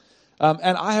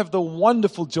And I have the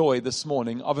wonderful joy this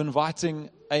morning of inviting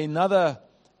another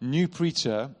new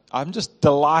preacher. I'm just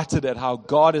delighted at how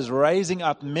God is raising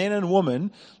up men and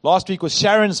women. Last week was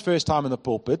Sharon's first time in the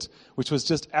pulpit, which was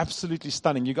just absolutely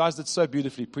stunning. You guys did so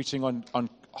beautifully preaching on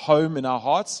home in our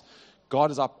hearts. God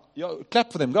is up. Yo,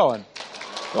 clap for them. Go on.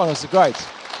 Go on, it's great.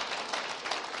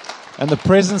 And the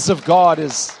presence of God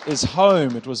is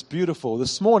home. It was beautiful.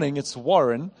 This morning it's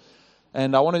Warren,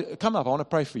 and I want to come up. I want to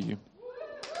pray for you.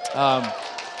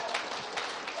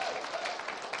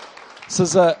 This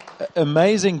is an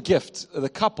amazing gift, the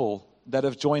couple that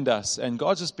have joined us. And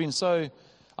God's just been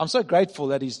I'm so grateful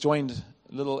that He's joined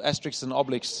little asterisks and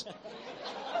obliques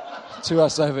to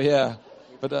us over here.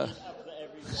 But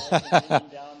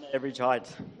average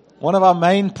height. One of our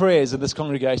main prayers in this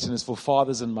congregation is for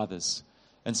fathers and mothers.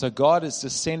 And so God is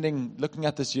just looking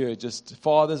at this year, just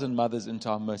fathers and mothers into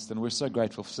our midst. And we're so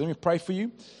grateful. So let me pray for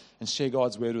you and share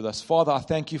God's word with us. Father, I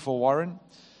thank you for Warren.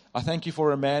 I thank you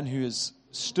for a man who has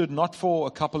stood not for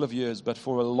a couple of years, but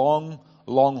for a long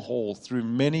haul through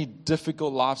many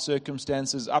difficult life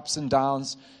circumstances, ups and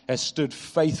downs, has stood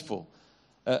faithful.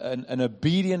 An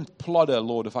obedient plodder,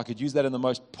 Lord, if I could use that in the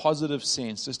most positive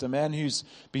sense. Just a man who's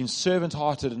been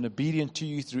servant-hearted and obedient to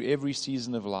you through every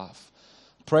season of life.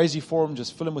 Praise you for him.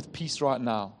 Just fill him with peace right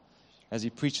now as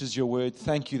he preaches your word.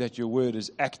 Thank you that your word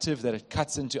is active, that it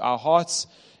cuts into our hearts.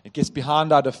 It gets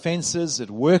behind our defenses. It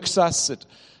works us. It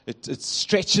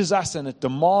stretches us, and it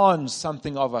demands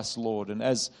something of us, Lord. And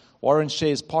as Warren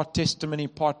shares part testimony,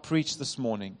 part preach this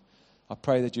morning, I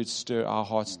pray that you'd stir our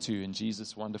hearts too, in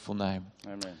Jesus' wonderful name.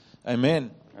 Amen.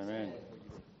 Amen. Amen.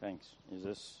 Thanks. Is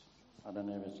this? I don't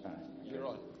know if it's. You're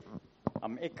on.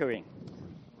 I'm echoing.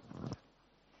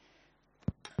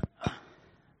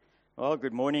 Well,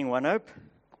 good morning, One Hope,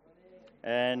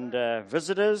 and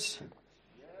visitors,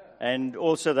 and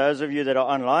also those of you that are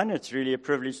online. It's really a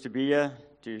privilege to be here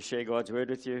to share God's word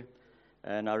with you,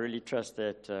 and I really trust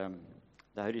that the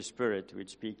Holy Spirit would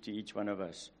speak to each one of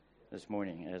us this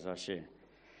morning as I share.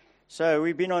 So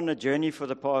we've been on a journey for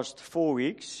the past 4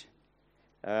 weeks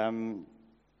to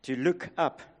look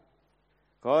up.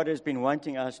 God has been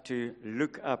wanting us to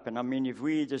look up, and I mean, if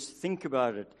we just think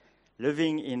about it,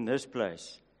 living in this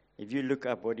place, if you look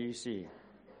up, what do you see?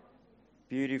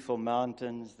 Beautiful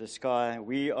mountains, the sky.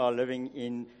 We are living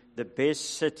in the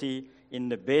best city, in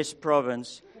the best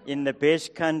province, in the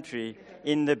best country,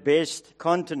 in the best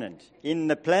continent, in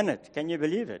the planet. Can you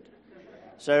believe it?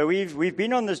 So we've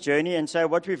been on this journey, and so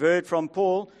what we've heard from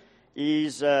Paul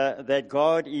is that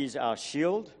God is our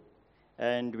shield,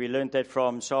 and we learned that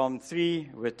from Psalm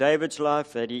 3 with David's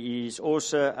life, that He is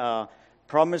also our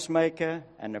promise maker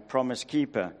and a promise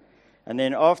keeper. And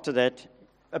then after that,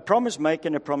 a promise maker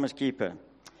and a promise keeper.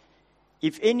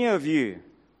 If any of you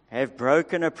have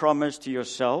broken a promise to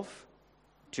yourself,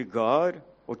 to God,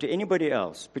 or to anybody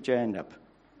else, put your hand up.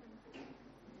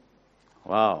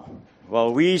 Wow.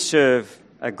 Well, we serve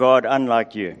a God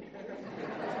unlike you.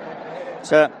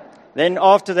 So then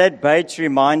after that, Bates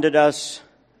reminded us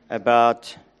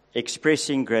about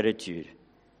expressing gratitude,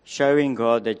 showing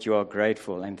God that you are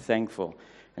grateful and thankful.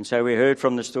 And so we heard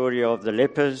from the story of the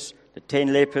lepers, the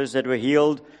 10 lepers that were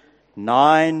healed.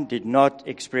 9 did not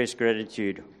express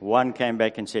gratitude. 1 came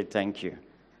back and said, thank you.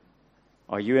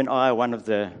 Are you and I one of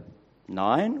the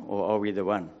 9, or are we the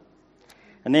 1?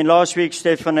 And then last week,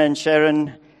 Stefan and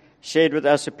Sharon shared with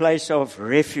us a place of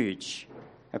refuge,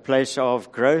 a place of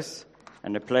growth,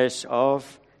 and a place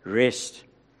of rest.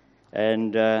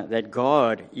 And that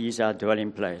God is our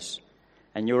dwelling place.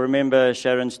 And you'll remember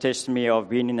Sharon's testimony of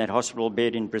being in that hospital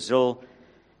bed in Brazil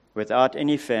without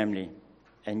any family,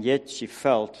 and yet she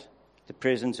felt the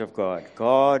presence of God.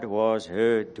 God was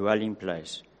her dwelling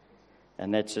place,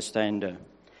 and that sustained her.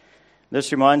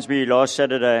 This reminds me, last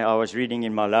Saturday I was reading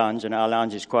in my lounge, and our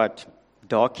lounge is quite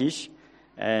darkish,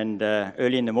 and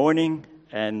early in the morning,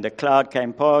 and the cloud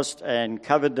came past and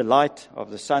covered the light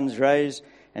of the sun's rays,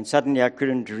 and suddenly I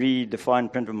couldn't read the fine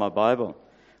print of my Bible.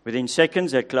 Within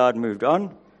seconds, that cloud moved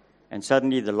on, and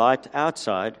suddenly the light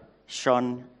outside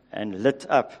shone and lit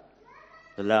up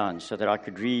the lounge so that I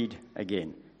could read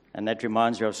again. And that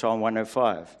reminds me of Psalm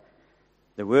 105.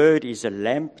 The word is a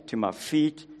lamp to my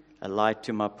feet, a light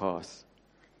to my path.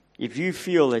 If you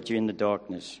feel that you're in the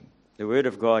darkness, the word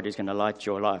of God is going to light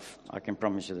your life. I can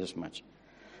promise you this much.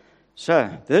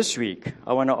 So, this week,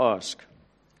 I want to ask,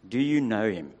 do you know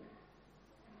Him?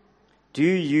 Do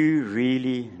you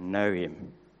really know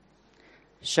Him?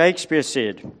 Shakespeare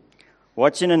said,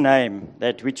 what's in a name,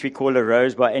 that which we call a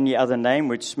rose by any other name,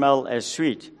 which smell as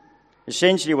sweet?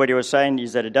 Essentially what he was saying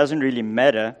is that it doesn't really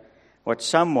matter what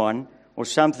someone or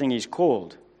something is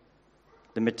called.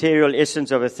 The material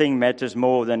essence of a thing matters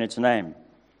more than its name.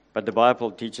 But the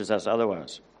Bible teaches us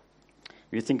otherwise.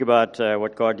 If you think about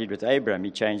what God did with Abraham,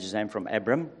 he changed his name from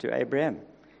Abram to Abraham.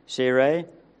 Sarah,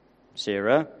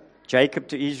 Jacob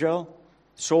to Israel,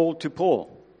 Saul to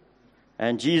Paul.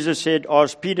 And Jesus said,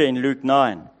 ask Peter in Luke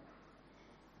 9,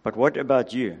 but what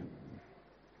about you?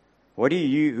 Who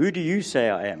do you say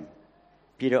I am?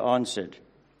 Peter answered,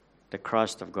 the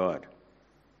Christ of God.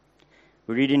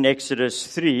 We read in Exodus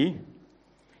 3,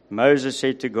 Moses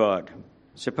said to God,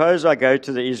 suppose I go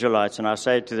to the Israelites and I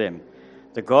say to them,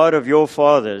 the God of your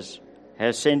fathers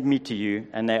has sent me to you,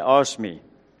 and they ask me,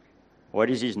 what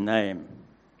is his name?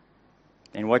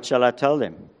 And what shall I tell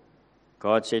them?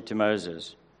 God said to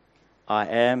Moses, I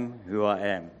am who I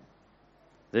am.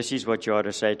 This is what you are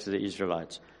to say to the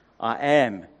Israelites. I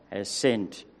am has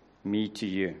sent me to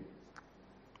you.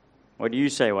 What do you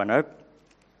say, One Hope?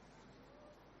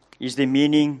 Is the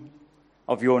meaning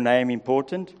of your name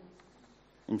important?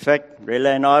 In fact,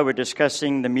 Rella and I were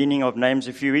discussing the meaning of names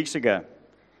a few weeks ago,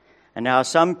 and how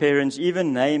some parents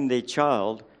even name their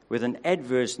child with an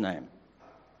adverse name.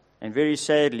 And very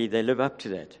sadly, they live up to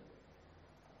that.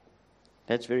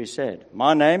 That's very sad.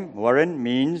 My name, Warren,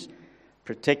 means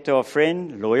protector of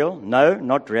friend, loyal. No,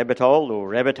 not rabbit hole or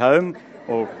rabbit home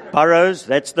or burrows.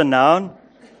 That's the noun.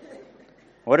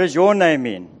 What does your name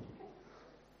mean?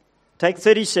 Take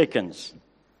 30 seconds.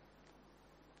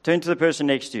 Turn to the person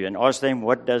next to you and ask them,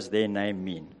 what does their name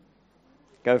mean?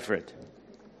 Go for it.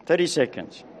 30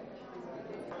 seconds.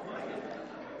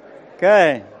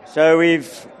 Okay, so we've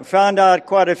found out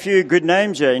quite a few good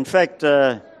names here. In fact,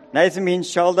 Nathan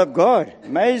means child of God.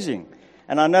 Amazing.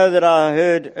 And I know that I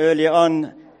heard earlier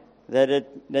on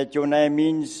that your name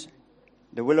means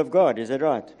the will of God. Is that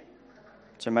right?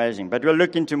 It's amazing. But we'll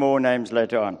look into more names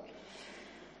later on.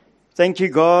 Thank you,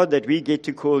 God, that we get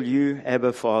to call you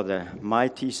Abba Father,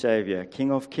 mighty Savior,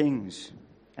 King of Kings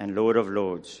and Lord of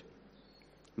Lords.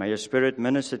 May your Spirit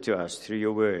minister to us through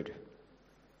your word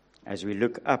as we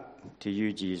look up to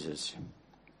you, Jesus.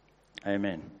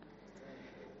 Amen.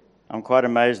 I'm quite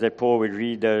amazed that Paul would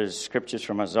read those scriptures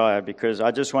from Isaiah, because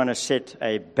I just want to set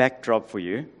a backdrop for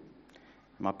you.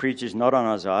 My preach is not on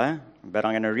Isaiah, but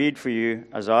I'm going to read for you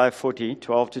Isaiah 40,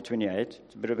 12 to 28.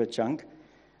 It's a bit of a chunk,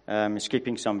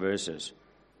 skipping some verses.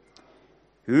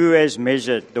 Who has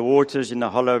measured the waters in the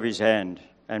hollow of his hand,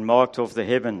 and marked off the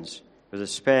heavens with a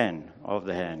span of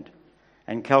the hand,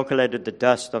 and calculated the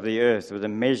dust of the earth with a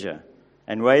measure,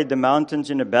 and weighed the mountains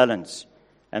in a balance,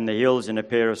 and the hills in a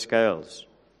pair of scales?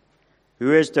 Who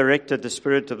has directed the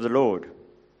Spirit of the Lord,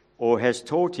 or has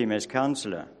taught him as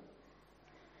counselor?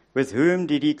 With whom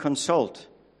did he consult,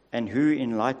 and who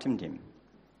enlightened him?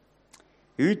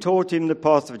 Who taught him the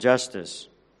path of justice,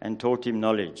 and taught him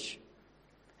knowledge,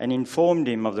 and informed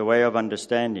him of the way of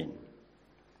understanding?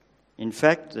 In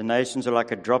fact, the nations are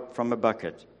like a drop from a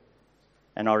bucket,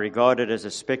 and are regarded as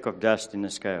a speck of dust in the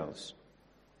scales.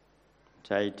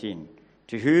 To 18.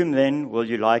 To whom then will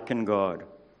you liken God?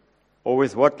 Or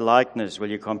with what likeness will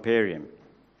you compare him?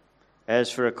 As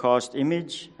for a cast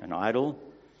image, an idol,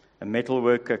 a metal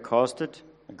worker cast it,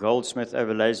 a goldsmith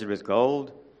overlays it with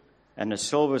gold, and a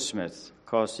silversmith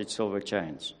casts its silver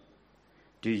chains.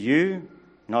 Do you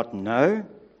not know?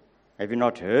 Have you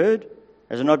not heard?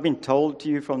 Has it not been told to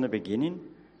you from the beginning?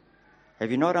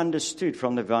 Have you not understood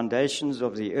from the foundations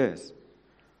of the earth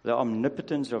the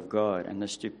omnipotence of God and the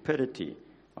stupidity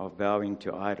of bowing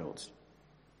to idols?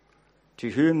 To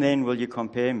whom then will you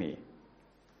compare me,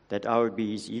 that I would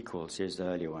be his equal, says the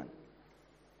Holy One?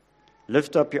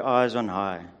 Lift up your eyes on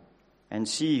high, and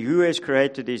see who has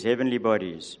created these heavenly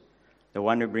bodies, the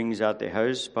one who brings out their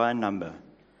hosts by number.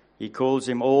 He calls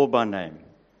them all by name.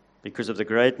 Because of the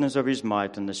greatness of his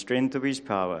might and the strength of his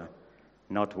power,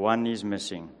 not one is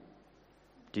missing.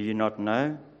 Do you not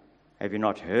know? Have you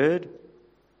not heard?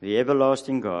 The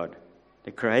everlasting God,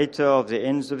 the creator of the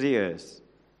ends of the earth,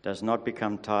 does not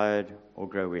become tired or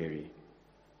grow weary.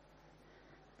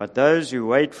 But those who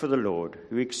wait for the Lord,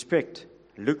 who expect,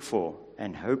 look for,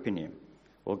 and hope in him,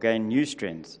 will gain new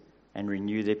strength and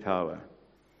renew their power.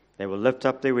 They will lift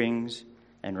up their wings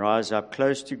and rise up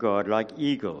close to God like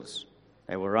eagles.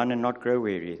 They will run and not grow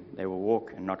weary. They will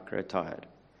walk and not grow tired.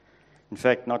 In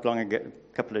fact, not long ago,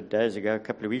 a couple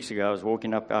of weeks ago, I was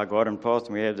walking up our garden path,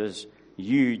 and we have this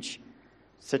huge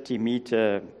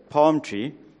 30-meter palm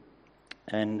tree.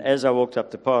 And as I walked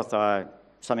up the path,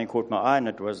 something caught my eye, and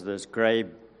it was this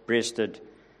grey-breasted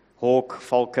hawk,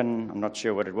 falcon, I'm not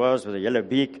sure what it was, with a yellow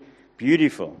beak.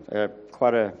 Beautiful,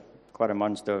 quite a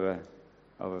monster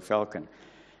of a falcon.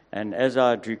 And as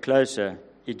I drew closer,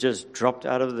 it just dropped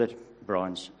out of the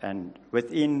branch, and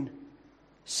within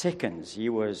seconds, he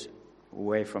was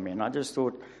away from me. And I just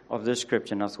thought of this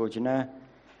scripture, and I thought,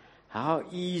 how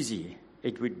easy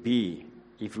it would be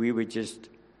if we would just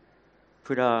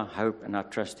put our hope and our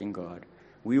trust in God.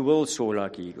 We will soar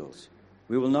like eagles.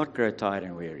 We will not grow tired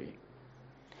and weary.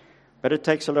 But it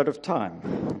takes a lot of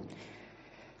time.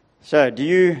 So, do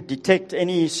you detect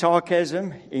any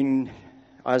sarcasm in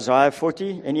Isaiah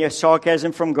 40? Any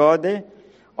sarcasm from God there?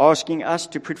 Asking us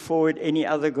to put forward any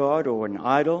other God or an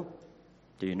idol?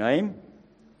 Do you know Him?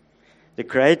 The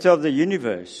Creator of the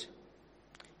universe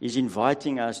is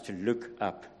inviting us to look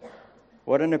up.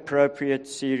 What an appropriate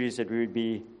series that we would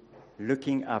be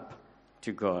looking up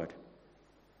to God.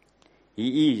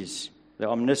 He is the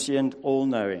omniscient,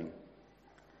 all-knowing,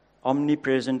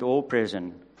 omnipresent,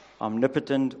 all-present,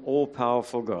 omnipotent,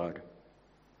 all-powerful God.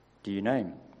 Do you know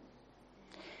Him?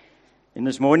 In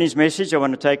this morning's message, I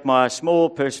want to take my small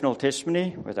personal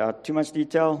testimony, without too much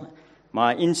detail,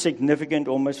 my insignificant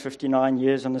almost 59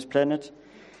 years on this planet,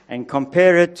 and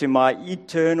compare it to my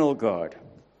eternal God,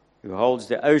 who holds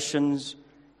the oceans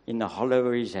in the hollow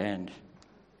of His hand.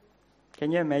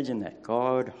 Can you imagine that?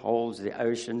 God holds the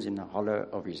oceans in the hollow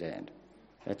of His hand.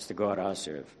 That's the God I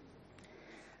serve.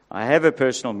 I have a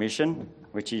personal mission,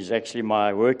 which is actually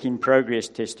my work in progress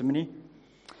testimony.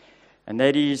 And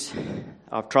that is,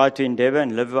 I've tried to endeavor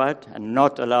and live right and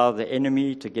not allow the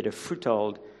enemy to get a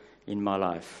foothold in my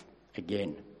life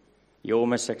again. He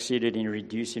almost succeeded in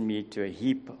reducing me to a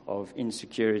heap of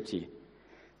insecurity.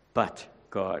 But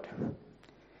God.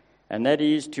 And that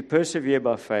is to persevere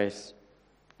by faith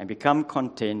and become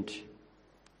content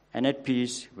and at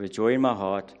peace with joy in my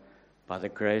heart by the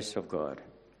grace of God.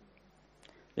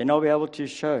 Then I'll be able to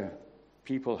show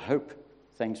people hope,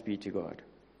 thanks be to God.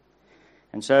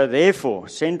 And so, therefore,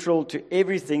 central to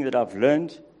everything that I've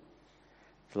learned,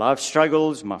 life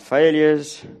struggles, my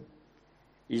failures,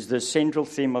 is the central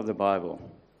theme of the Bible,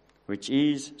 which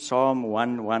is Psalm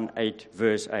 118,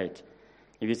 verse 8.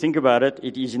 If you think about it,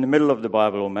 it is in the middle of the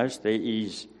Bible almost.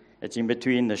 It's in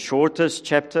between the shortest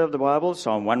chapter of the Bible,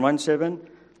 Psalm 117,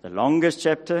 the longest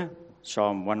chapter,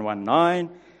 Psalm 119.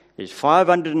 There's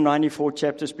 594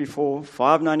 chapters before,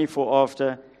 594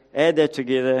 after. Add that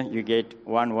together, you get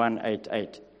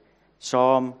 1188.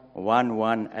 Psalm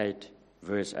 118,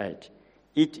 verse 8.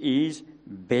 It is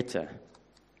better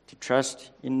to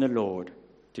trust in the Lord,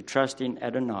 to trust in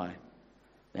Adonai,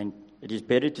 than it is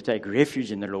better to take refuge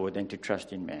in the Lord than to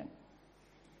trust in man.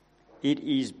 It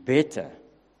is better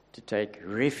to take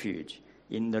refuge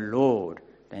in the Lord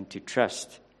than to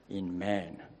trust in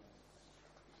man.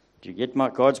 Do you get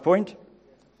God's point?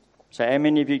 So how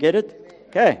many of you get it?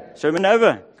 Okay, sermon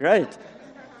over. Great.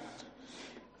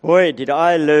 Boy, did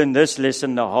I learn this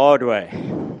lesson the hard way.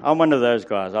 I'm one of those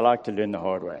guys. I like to learn the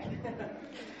hard way.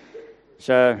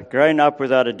 So growing up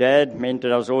without a dad meant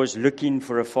that I was always looking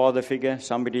for a father figure,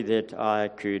 somebody that I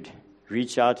could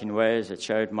reach out in ways that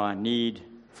showed my need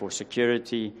for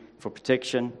security, for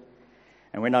protection.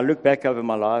 And when I look back over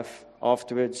my life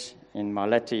afterwards, in my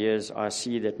latter years, I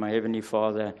see that my Heavenly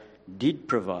Father did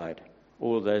provide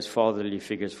all those fatherly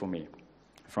figures for me.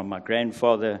 From my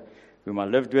grandfather, whom I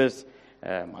lived with,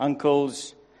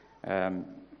 uncles.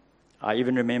 I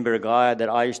even remember a guy that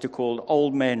I used to call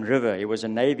Old Man River. He was a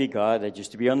Navy guy that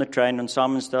used to be on the train on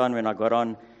Simonstown when I got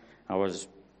on. I was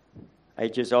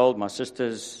 8 years old, my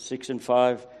sister's 6 and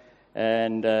 5,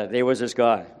 and there was this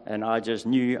guy, and I just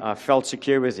knew, I felt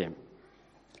secure with him.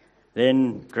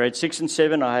 Then, grade 6 and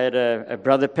 7, I had a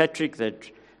brother Patrick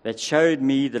that showed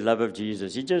me the love of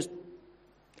Jesus. He just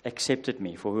accepted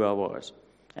me for who I was.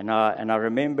 And I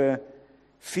remember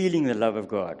feeling the love of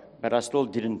God, but I still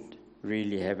didn't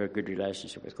really have a good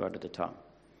relationship with God at the time.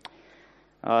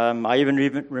 I even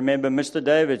remember Mr.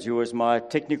 Davids, who was my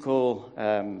technical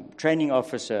training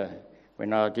officer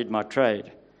when I did my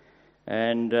trade.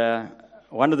 And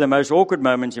one of the most awkward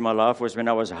moments in my life was when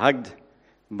I was hugged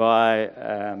by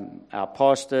our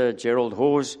pastor, Gerald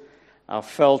Hawes. I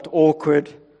felt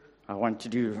awkward. I wanted to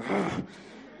do...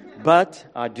 But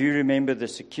I do remember the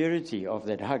security of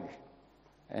that hug.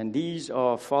 And these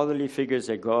are fatherly figures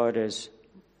that God has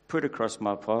put across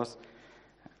my path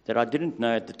that I didn't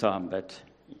know at the time, but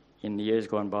in the years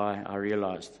gone by, I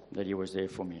realized that He was there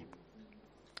for me.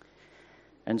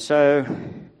 And so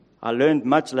I learned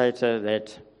much later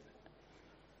that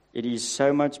it is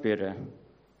so much better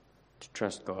to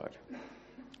trust God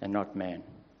and not man.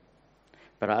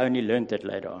 But I only learned that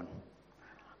later on.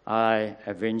 I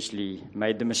eventually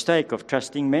made the mistake of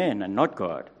trusting man and not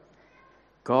God.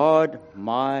 God,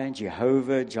 my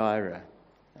Jehovah Jireh,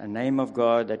 a name of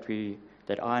God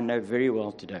that I know very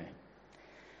well today.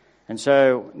 And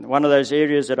so one of those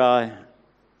areas that I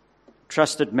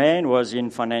trusted man was in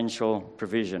financial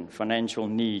provision, financial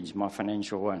needs, my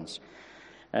financial wants.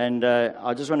 And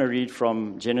I just want to read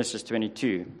from Genesis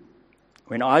 22.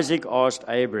 When Isaac asked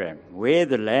Abraham where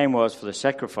the lamb was for the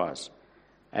sacrifice,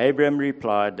 Abraham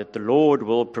replied that the Lord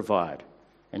will provide.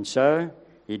 And so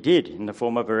he did in the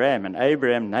form of a ram. And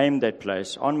Abraham named that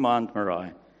place on Mount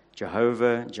Moriah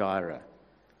Jehovah Jireh.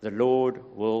 The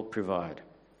Lord will provide.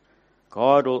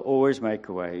 God will always make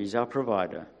a way. He's our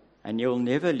provider. And He'll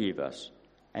never leave us.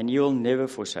 And He'll never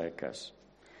forsake us.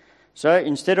 So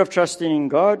instead of trusting in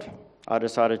God, I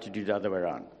decided to do the other way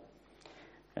around.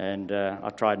 And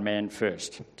I tried man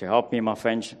first to help me in my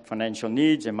financial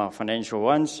needs and my financial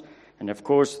wants. And of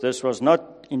course, this was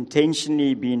not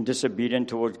intentionally being disobedient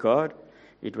towards God.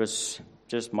 It was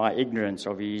just my ignorance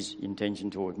of His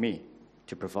intention toward me,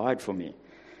 to provide for me.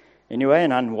 Anyway,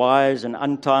 an unwise and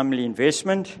untimely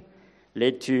investment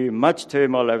led to much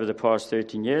turmoil over the past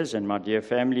 13 years, and my dear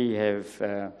family have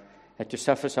had to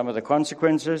suffer some of the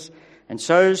consequences. And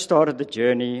so started the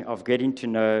journey of getting to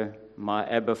know my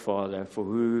Abba Father for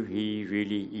who He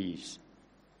really is.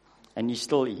 And He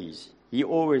still is. He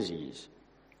always is.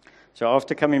 So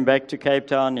after coming back to Cape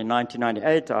Town in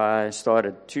 1998, I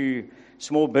started 2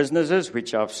 small businesses,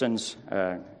 which I've since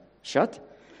shut,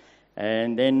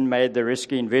 and then made the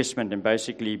risky investment and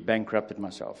basically bankrupted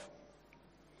myself.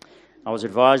 I was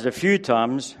advised a few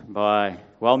times by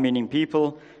well-meaning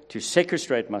people to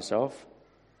sequestrate myself,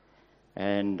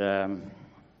 and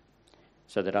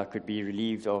so that I could be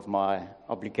relieved of my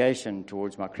obligation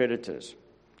towards my creditors.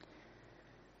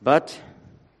 But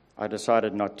I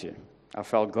decided not to. I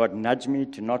felt God nudged me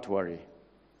to not worry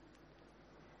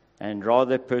and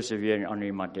rather persevere in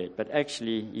honoring my debt. But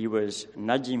actually, He was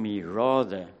nudging me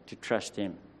rather to trust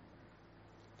Him.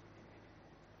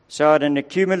 So I had an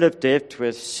accumulative debt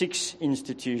with 6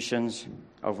 institutions,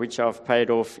 of which I've paid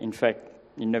off, in fact,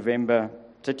 in November,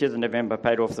 30th of November,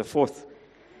 paid off the 4th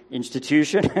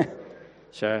institution.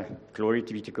 So, glory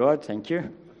be to God, thank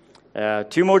you.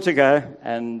 2 more to go,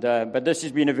 but this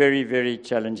has been a very, very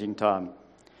challenging time.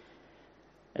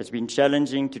 It's been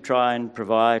challenging to try and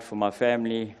provide for my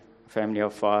family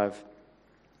of 5,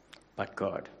 but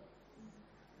God.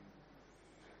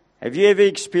 Have you ever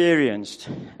experienced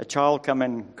a child come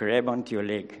and grab onto your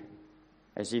leg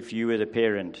as if you were the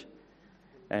parent,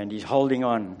 and he's holding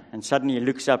on, and suddenly he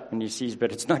looks up and he sees,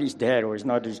 but it's not his dad or it's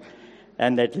not his,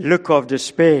 and that look of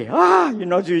despair, you're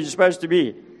not who you're supposed to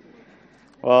be.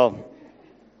 Well,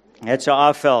 that's how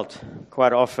I felt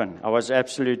quite often. I was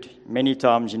many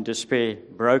times in despair,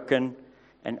 broken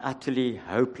and utterly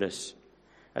hopeless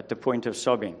at the point of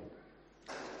sobbing.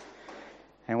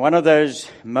 And one of those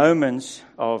moments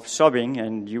of sobbing,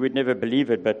 and you would never believe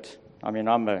it, but I'm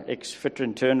an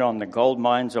ex-veteran turner on the gold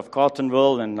mines of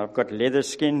Carltonville, and I've got leather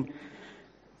skin.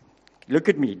 Look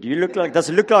at me. Does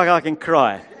it look like I can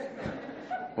cry?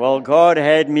 Well, God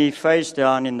had me face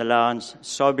down in the lounge,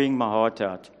 sobbing my heart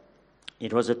out.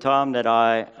 It was a time that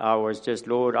I was just,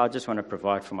 Lord, I just want to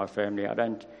provide for my family.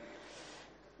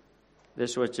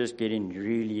 This was just getting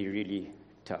really, really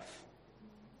tough.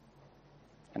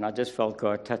 And I just felt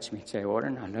God touch me and say,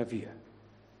 Warren, I love you.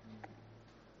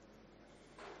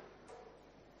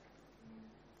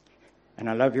 And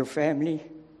I love your family.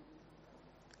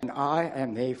 And I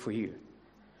am there for you.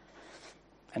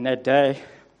 And that day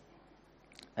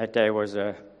was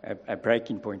a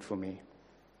breaking point for me.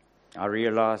 I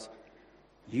realized,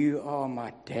 you are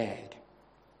my dad.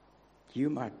 You're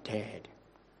my dad.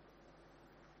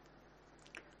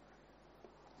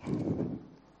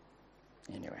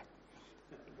 Anyway.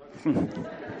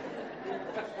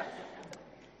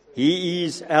 He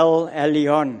is El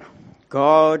Elyon,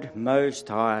 God Most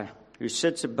High, who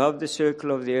sits above the circle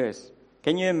of the earth.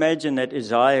 Can you imagine that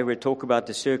Isaiah would talk about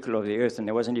the circle of the earth, and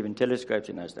there wasn't even telescopes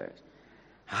in those days?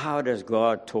 How does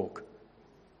God talk?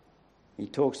 He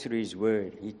talks through His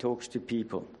word. He talks to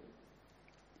people.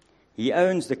 He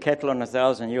owns the cattle on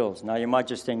 1,000 hills. Now, you might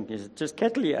just think, is it just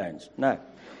cattle He owns? No.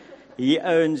 He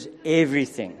owns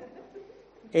everything.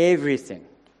 Everything.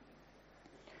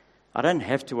 I don't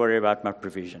have to worry about my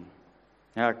provision.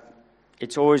 Now,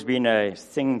 it's always been a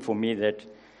thing for me that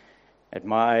at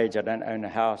my age, I don't own a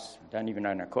house. I don't even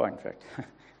own a car, in fact.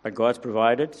 But God's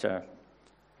provided, so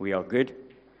we are good.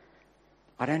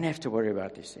 I don't have to worry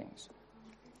about these things.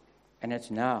 And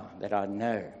it's now that I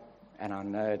know, and I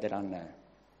know that I know.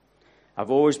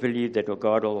 I've always believed that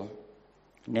God will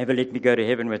never let me go to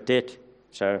heaven with debt.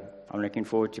 So I'm looking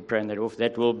forward to praying that off.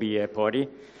 That will be a party.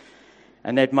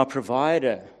 And that my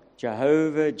provider,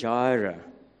 Jehovah Jireh,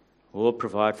 will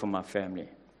provide for my family.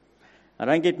 Now,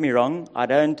 don't get me wrong. I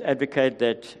don't advocate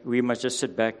that we must just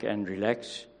sit back and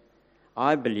relax.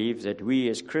 I believe that we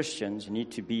as Christians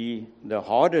need to be the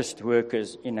hardest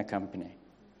workers in a company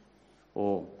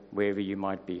or wherever you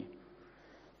might be.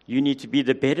 You need to be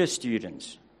the better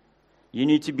students. You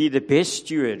need to be the best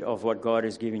steward of what God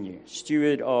has given you.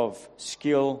 Steward of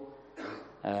skill,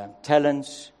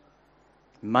 talents,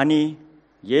 money.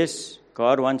 Yes,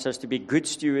 God wants us to be good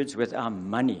stewards with our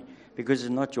money because it's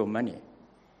not your money.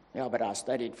 Yeah, but I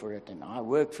studied for it and I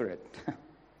worked for it.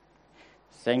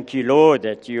 Thank you, Lord,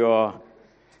 that you are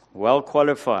well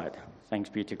qualified. Thanks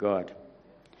be to God.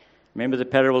 Remember the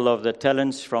parable of the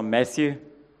talents from Matthew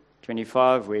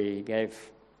 25, where he gave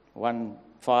 1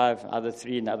 5, other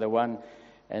 3, and the other 1,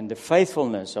 and the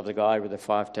faithfulness of the guy with the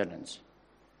 5 talents,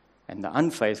 and the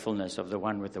unfaithfulness of the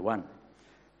one with the 1.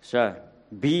 So,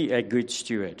 be a good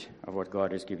steward of what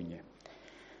God has given you.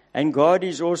 And God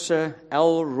is also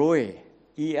El Roi,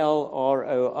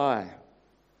 E-L-R-O-I.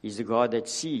 He's the God that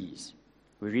sees.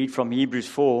 We read from Hebrews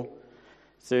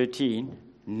 4:13,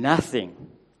 nothing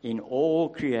in all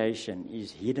creation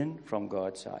is hidden from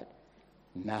God's sight.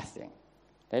 Nothing.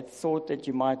 That thought that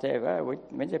you might have,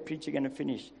 when's the preacher going to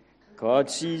finish? God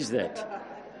sees that.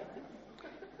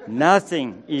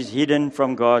 Nothing is hidden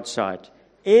from God's sight.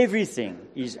 Everything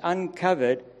is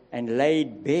uncovered and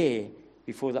laid bare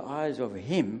before the eyes of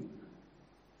Him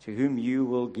to whom you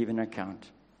will give an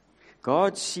account.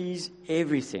 God sees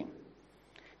everything.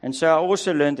 And so I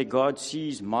also learned that God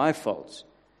sees my faults.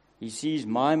 He sees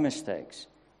my mistakes.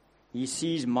 He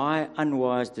sees my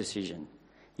unwise decision.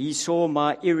 He saw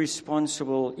my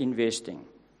irresponsible investing.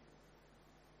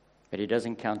 But He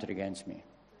doesn't count it against me.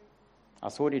 I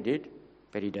thought He did,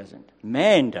 but He doesn't.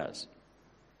 Man does.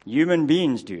 Human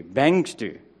beings do. Banks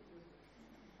do.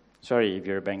 Sorry if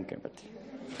you're a banker, but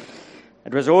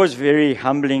it was always very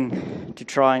humbling to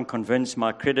try and convince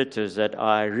my creditors that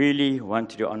I really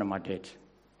wanted to honor my debt.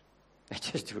 They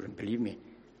just wouldn't believe me.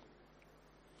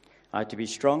 I had to be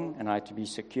strong and I had to be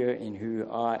secure in who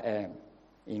I am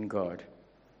in God,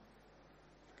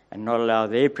 and not allow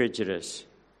their prejudice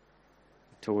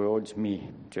towards me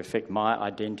to affect my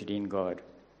identity in God.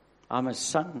 I'm a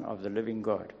son of the living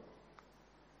God.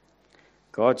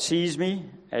 God sees me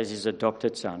as His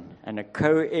adopted son and a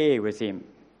co-heir with Him.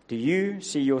 Do you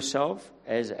see yourself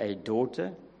as a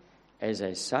daughter, as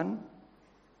a son?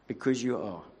 Because you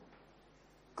are.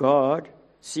 God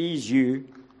sees you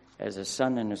as a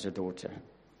son and as a daughter.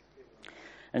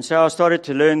 And so I started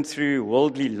to learn through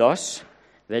worldly loss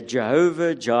that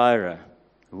Jehovah Jireh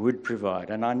would provide,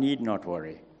 and I need not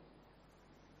worry.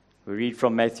 We read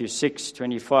from Matthew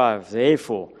 6:25,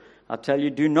 therefore, I tell you,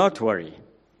 do not worry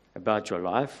about your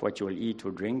life, what you will eat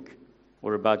or drink,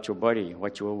 or about your body,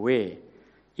 what you will wear.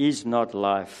 Is not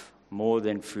life more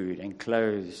than food, and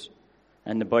clothes,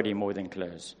 and the body more than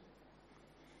clothes?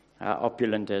 How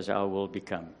opulent as our world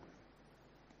become.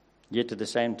 Yet at the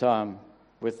same time,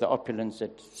 with the opulence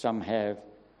that some have,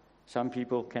 some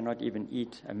people cannot even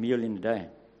eat a meal in a day.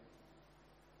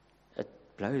 It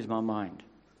blows my mind.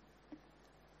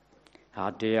 How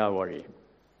dare I worry?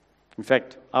 In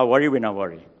fact, I worry when I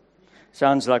worry.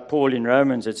 Sounds like Paul in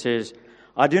Romans. It says,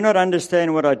 I do not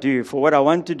understand what I do, for what I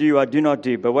want to do, I do not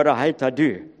do, but what I hate, I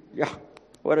do. Yeah,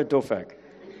 what a dofak.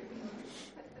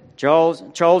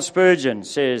 Charles Spurgeon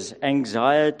says,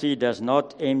 anxiety does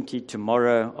not empty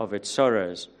tomorrow of its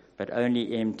sorrows, but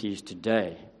only empties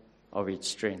today of its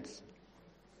strength.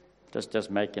 It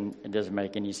doesn't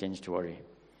make any sense to worry.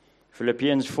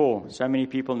 Philippians 4, so many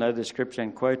people know the scripture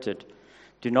and quote it.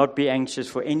 Do not be anxious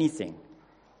for anything,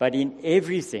 but in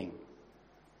everything,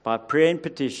 by prayer and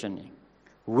petitioning,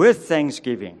 with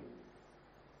thanksgiving,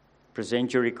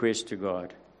 present your request to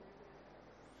God.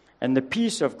 And the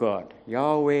peace of God,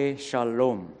 Yahweh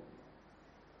Shalom,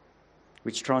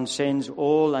 which transcends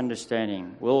all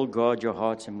understanding, will guard your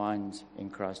hearts and minds in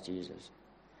Christ Jesus.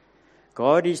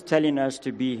 God is telling us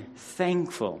to be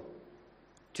thankful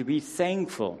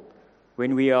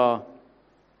when we are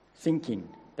thinking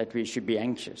that we should be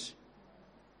anxious.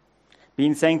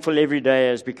 Being thankful every day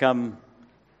has become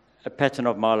a pattern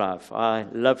of my life. I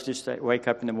love to wake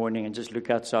up in the morning and just look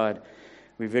outside.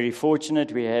 We're very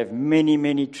fortunate. We have many,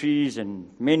 many trees and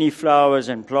many flowers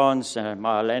and plants.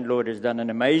 My landlord has done an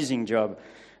amazing job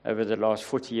over the last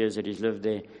 40 years that he's lived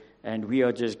there. And we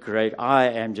are just great. I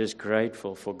am just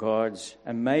grateful for God's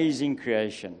amazing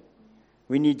creation.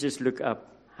 We need to just look up.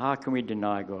 How can we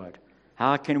deny God?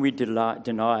 How can we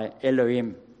deny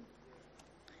Elohim?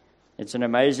 It's an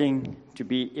amazing to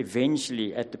be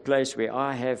eventually at the place where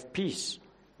I have peace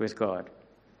with God.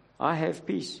 I have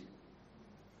peace.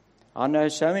 I know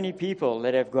so many people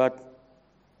that have got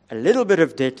a little bit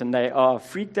of debt and they are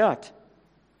freaked out.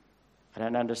 I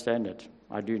don't understand it.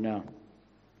 I do now.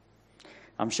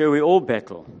 I'm sure we all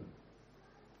battle,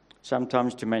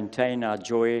 sometimes to maintain our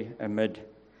joy amid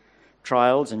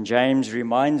trials, and James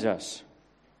reminds us,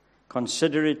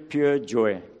 consider it pure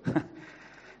joy.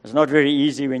 It's not very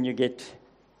easy when you get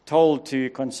told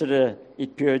to consider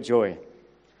it pure joy.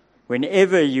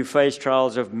 Whenever you face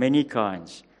trials of many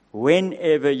kinds,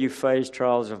 whenever you face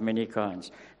trials of many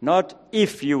kinds, not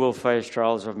if you will face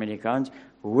trials of many kinds,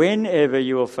 whenever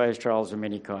you will face trials of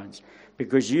many kinds,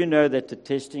 because you know that the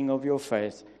testing of your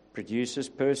faith produces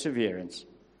perseverance.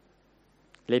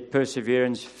 Let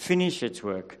perseverance finish its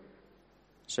work,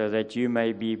 so that you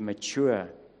may be mature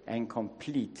and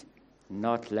complete,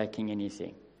 not lacking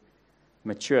anything.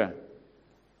 Mature.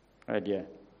 Oh dear.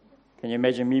 Can you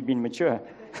imagine me being mature?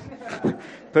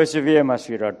 Persevere, my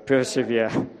sweetheart,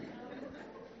 persevere.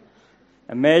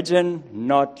 Imagine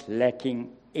not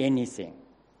lacking anything.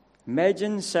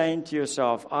 Imagine saying to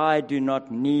yourself, I do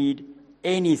not need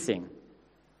anything.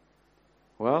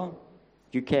 Well,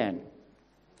 you can.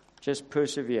 Just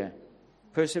persevere.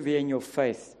 Persevere in your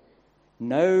faith.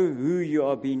 Know who you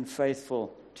are being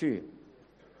faithful to.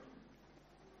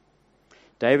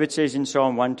 David says in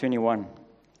Psalm 121,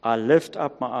 I lift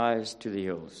up my eyes to the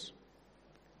hills.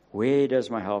 Where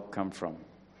does my help come from?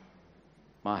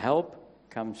 My help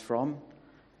comes from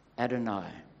Adonai,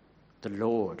 the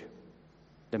Lord,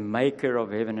 the maker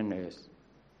of heaven and earth.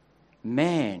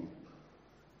 Man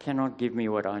cannot give me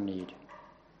what I need.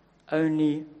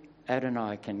 Only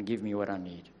Adonai can give me what I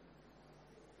need.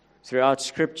 Throughout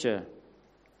Scripture,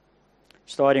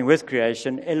 starting with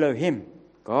creation, Elohim,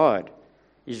 God,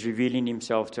 is revealing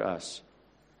himself to us.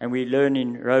 And we learn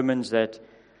in Romans that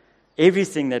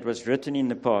everything that was written in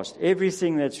the past,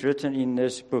 everything that's written in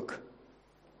this book,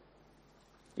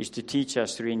 is to teach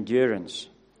us through endurance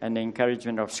and the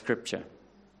encouragement of Scripture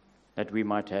that we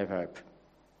might have hope.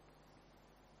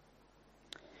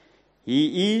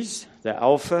 He is the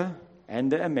Alpha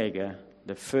and the Omega,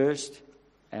 the first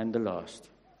and the last,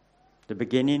 the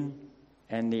beginning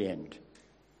and the end.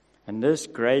 And this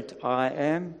great I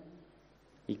Am,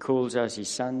 he calls us his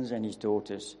sons and his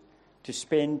daughters to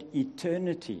spend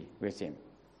eternity with him.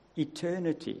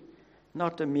 Eternity,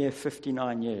 not a mere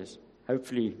 59 years,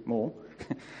 hopefully more.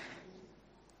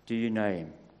 Do you know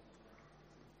him?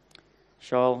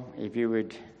 Charles, if you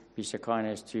would be so kind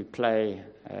as to play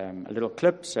a little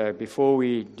clip. So before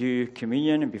we do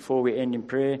communion and before we end in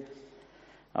prayer,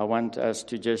 I want us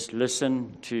to just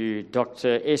listen to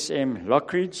Dr. S.M.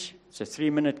 Lockridge. It's a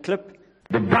 3-minute clip.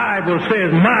 The Bible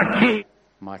says, my king.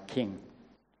 My king.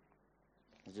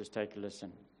 Let's just take a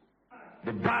listen.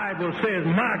 The Bible says,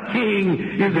 my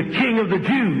king is the king of the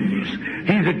Jews.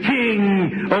 He's the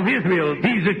king of Israel.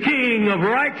 He's the king of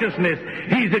righteousness.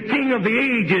 He's the king of the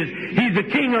ages. He's the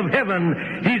king of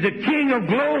heaven. He's the king of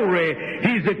glory.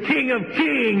 He's the king of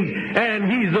kings. And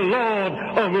he's the Lord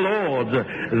of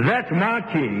lords. That's my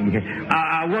king.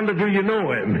 I wonder, do you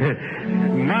know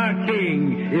him? My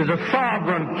king is a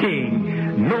sovereign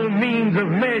king. No means of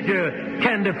measure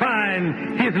can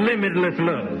define his limitless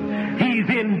love. He's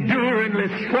enduringly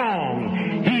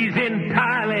strong. He's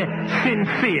entirely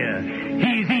sincere.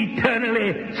 He's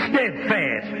eternally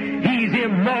steadfast. He's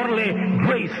immortally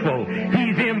graceful.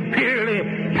 He's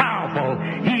imperially powerful.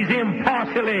 He's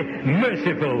impartially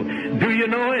merciful. Do you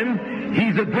know him?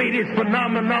 He's the greatest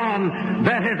phenomenon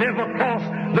that has ever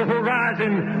crossed the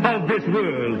horizon of this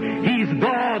world. He's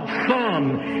God's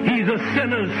Son. He's a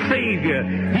sinner's Savior.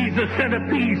 He's the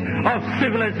centerpiece of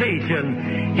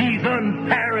civilization. He's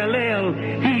unparalleled.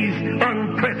 He's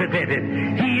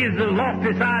unprecedented. He is the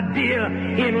loftiest idea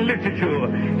in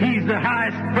literature. He's the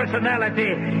highest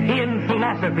personality in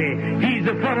philosophy. He's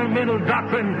the fundamental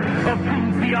doctrine of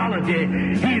true theology.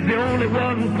 He's the only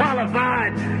one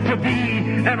qualified to be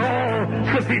an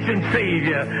all-sufficient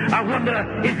Savior. I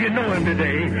wonder if you know him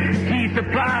today. He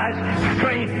supplies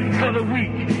strength for the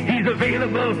weak. He's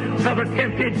available for the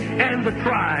tempted and the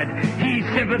tried. He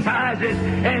sympathizes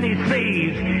and he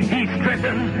saves. He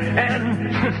strengthens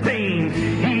and sustains.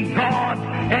 He guards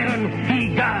and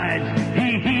he guides.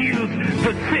 He heals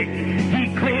the sick.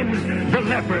 He cleanses the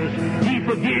lepers. He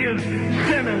forgives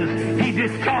sinners. He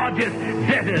discharges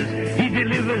debtors. He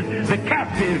delivers the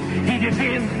captive. He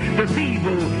defends the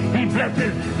feeble. He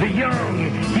blesses the young.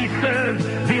 He serves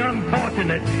the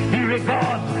unfortunate. He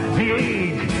regards the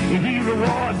aged. He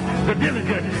rewards the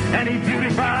diligent. And he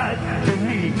beautifies the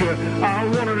meek. I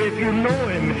wonder if you know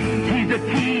him. He's the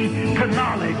key to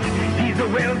knowledge. He's the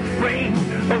wellspring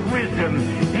of wisdom.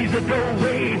 He's the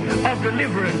doorway of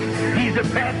deliverance. He's the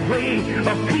pathway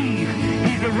of peace.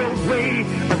 He's the roadway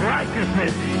of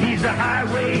righteousness. He's the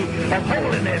highway of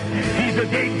holiness. He's the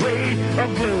gateway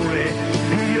of glory.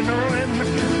 Do you know him?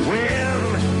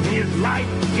 Well, his life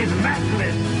is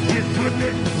matchless. His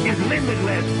goodness is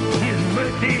limitless. His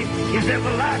mercy is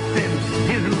everlasting.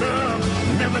 His love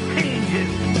never changes.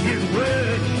 His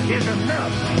word is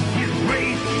enough. His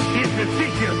grace is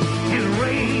sufficient. His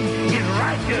reign is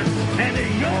righteous. And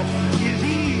his yoke is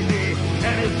easy.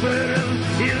 And his burden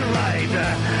is light.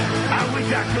 I wish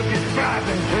I could describe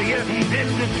him to you. He's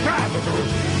indescribable.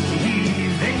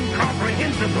 He's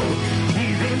incomprehensible.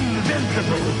 He's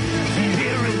invincible. He's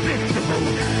irresistible.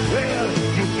 Well,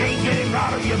 you can't get him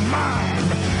out of your mind.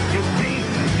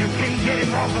 You can't get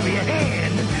him off of your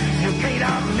head. You can't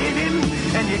outlive him,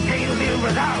 and you can't live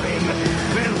without him.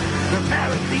 Well, the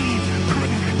Pharisees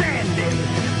couldn't stand him,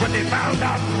 but they found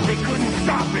out they couldn't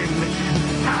stop him.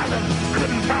 Pilate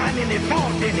couldn't find any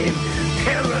fault in him.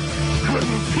 Terror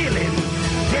couldn't kill him.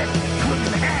 Death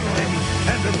couldn't handle him,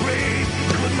 and the grave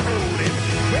couldn't hold him.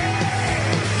 Yeah!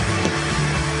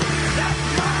 That's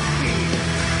my king.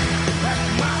 That's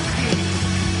my king.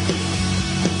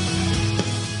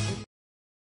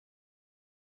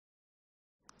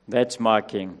 That's my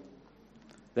King.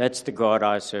 That's the God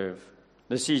I serve.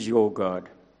 This is your God.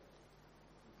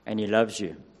 And He loves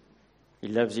you. He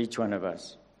loves each one of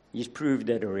us. He's proved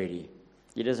that already.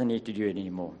 He doesn't need to do it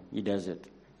anymore. He does it.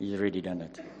 He's already done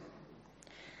it.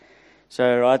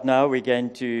 So right now we're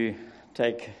going to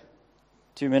take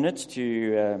 2 minutes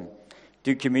to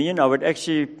do communion. I would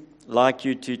actually like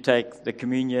you to take the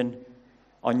communion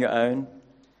on your own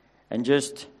and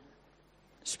just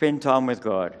spend time with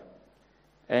God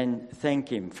and thank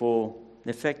Him for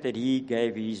the fact that He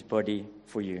gave His body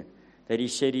for you, that He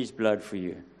shed His blood for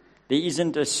you. There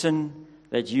isn't a sin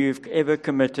that you've ever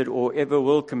committed or ever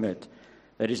will commit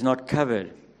that is not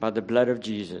covered by the blood of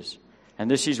Jesus. And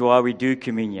this is why we do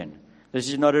communion. This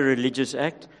is not a religious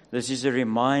act. This is a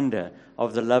reminder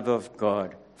of the love of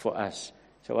God for us.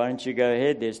 So why don't you go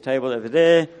ahead? There's a table over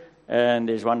there, and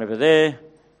there's one over there,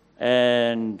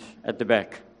 and at the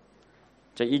back.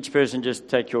 So each person just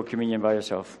take your communion by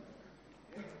yourself.